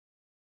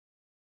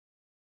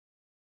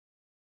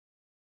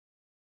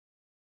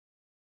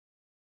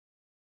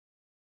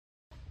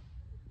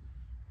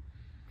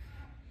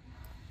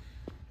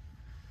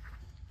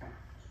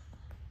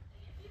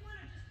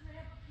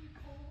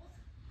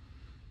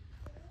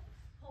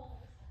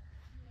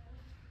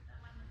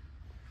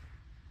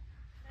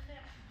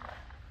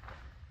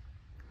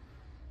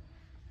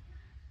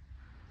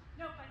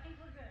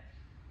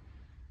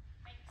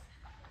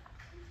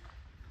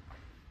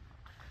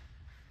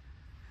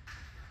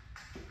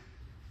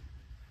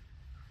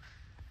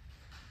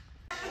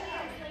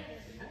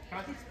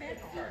He's fed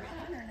or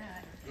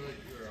not? Good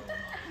girl.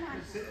 Come on.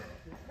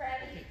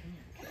 Ready?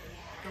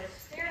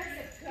 There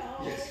you go.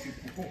 Yes,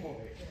 good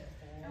boy.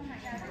 Oh my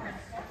God.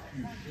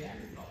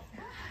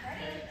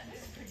 Ready?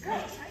 Go. All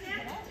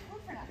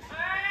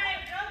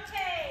right,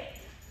 rotate.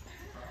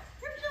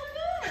 You're so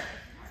good.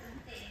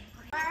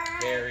 All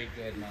right. Very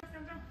good, Mom.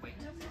 Wait.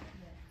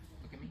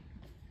 Look at me.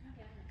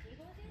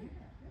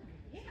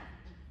 Yeah.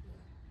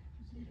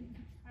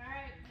 All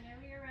right,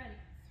 whenever you're ready.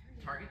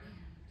 Target.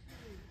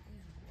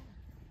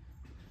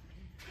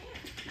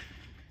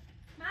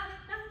 Molly,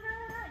 no.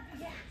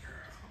 Yeah.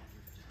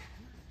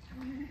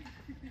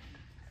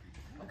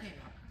 Okay,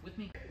 with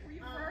me. Were you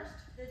first?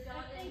 The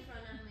dog in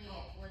front of me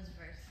was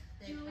first.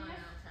 They've Julia? gone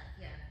outside,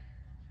 yeah.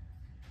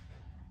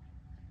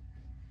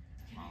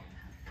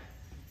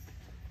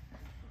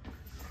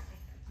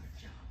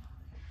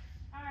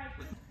 All right.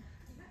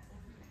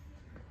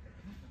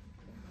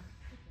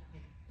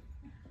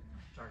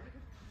 Target. Target.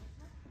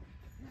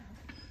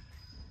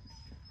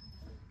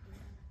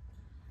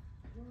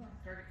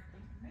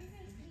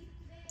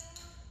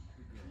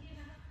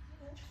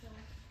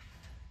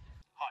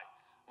 Hi,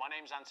 my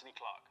name's Anthony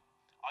Clark.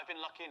 I've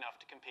been lucky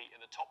enough to compete at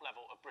the top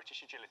level of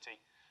British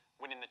agility,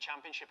 winning the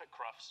championship at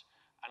Crufts,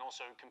 and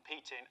also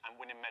competing and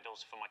winning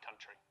medals for my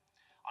country.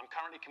 I'm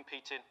currently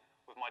competing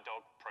with my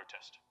dog,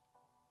 Protest.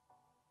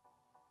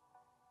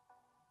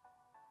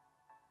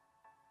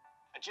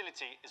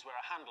 Agility is where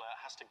a handler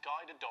has to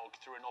guide a dog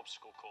through an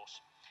obstacle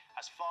course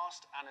as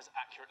fast and as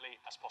accurately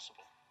as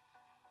possible.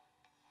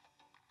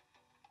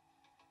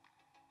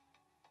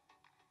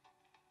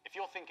 If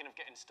you're thinking of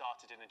getting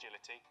started in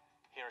agility,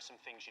 here are some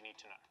things you need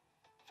to know.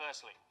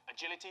 Firstly,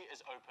 agility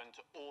is open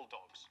to all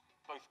dogs.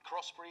 Both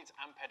crossbreeds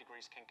and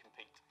pedigrees can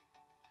compete.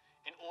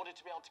 In order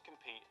to be able to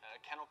compete at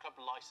a Kennel Club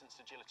licensed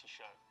agility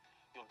show,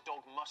 your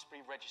dog must be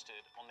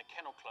registered on the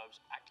Kennel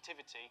Club's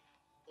activity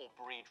or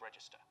breed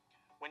register.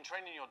 When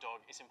training your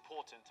dog, it's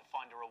important to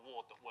find a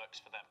reward that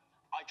works for them.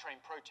 I train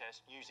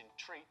Protest using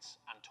treats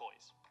and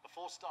toys.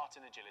 Before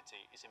starting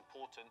agility, it's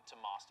important to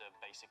master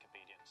basic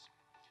obedience,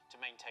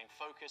 to maintain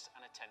focus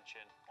and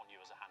attention on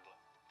you as a handler.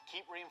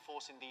 Keep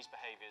reinforcing these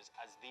behaviors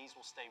as these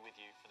will stay with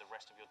you for the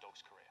rest of your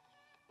dog's career.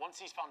 Once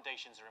these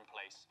foundations are in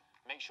place,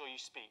 make sure you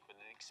speak with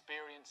an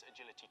experienced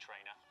agility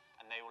trainer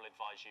and they will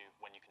advise you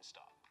when you can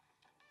start.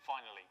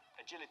 Finally,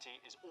 agility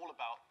is all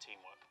about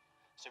teamwork,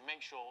 so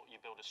make sure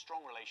you build a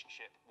strong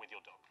relationship with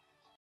your dog.